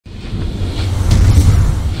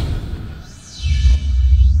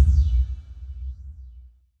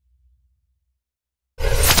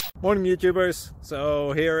Morning YouTubers.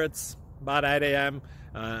 So here it's about 8 a.m.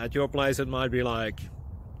 At your place it might be like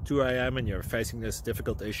 2 a.m. and you're facing this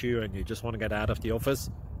difficult issue and you just want to get out of the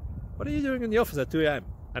office. What are you doing in the office at 2 a.m.?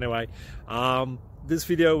 Anyway, this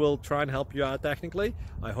video will try and help you out technically.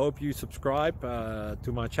 I hope you subscribe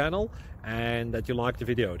to my channel and that you like the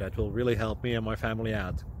video. That will really help me and my family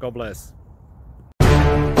out. God bless.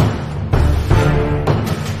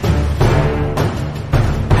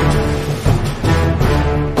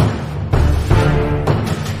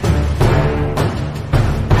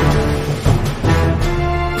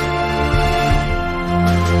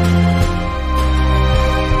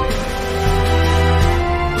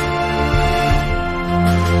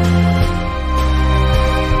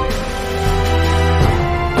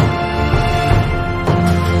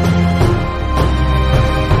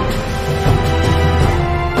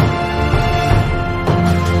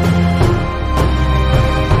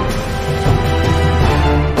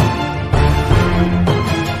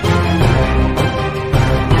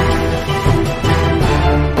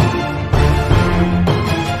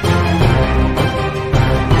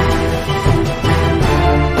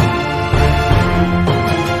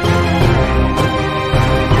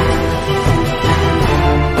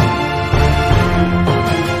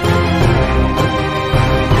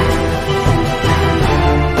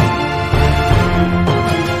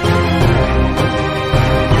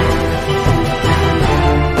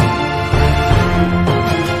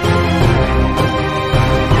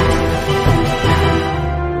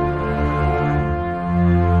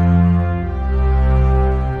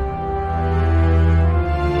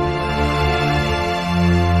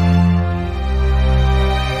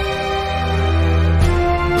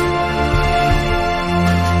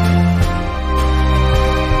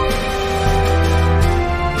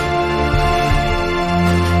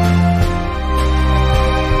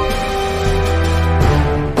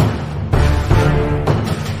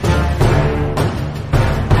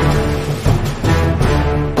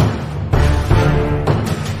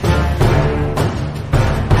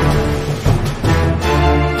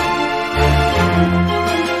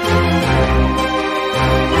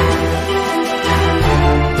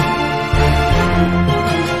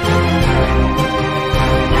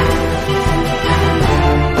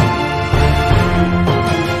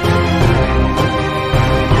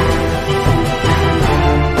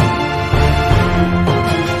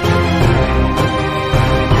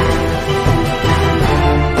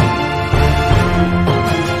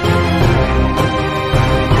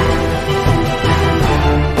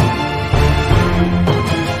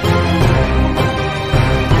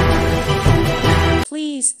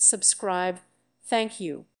 Please subscribe. Thank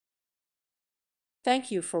you.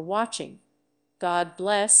 Thank you for watching. God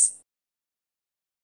bless.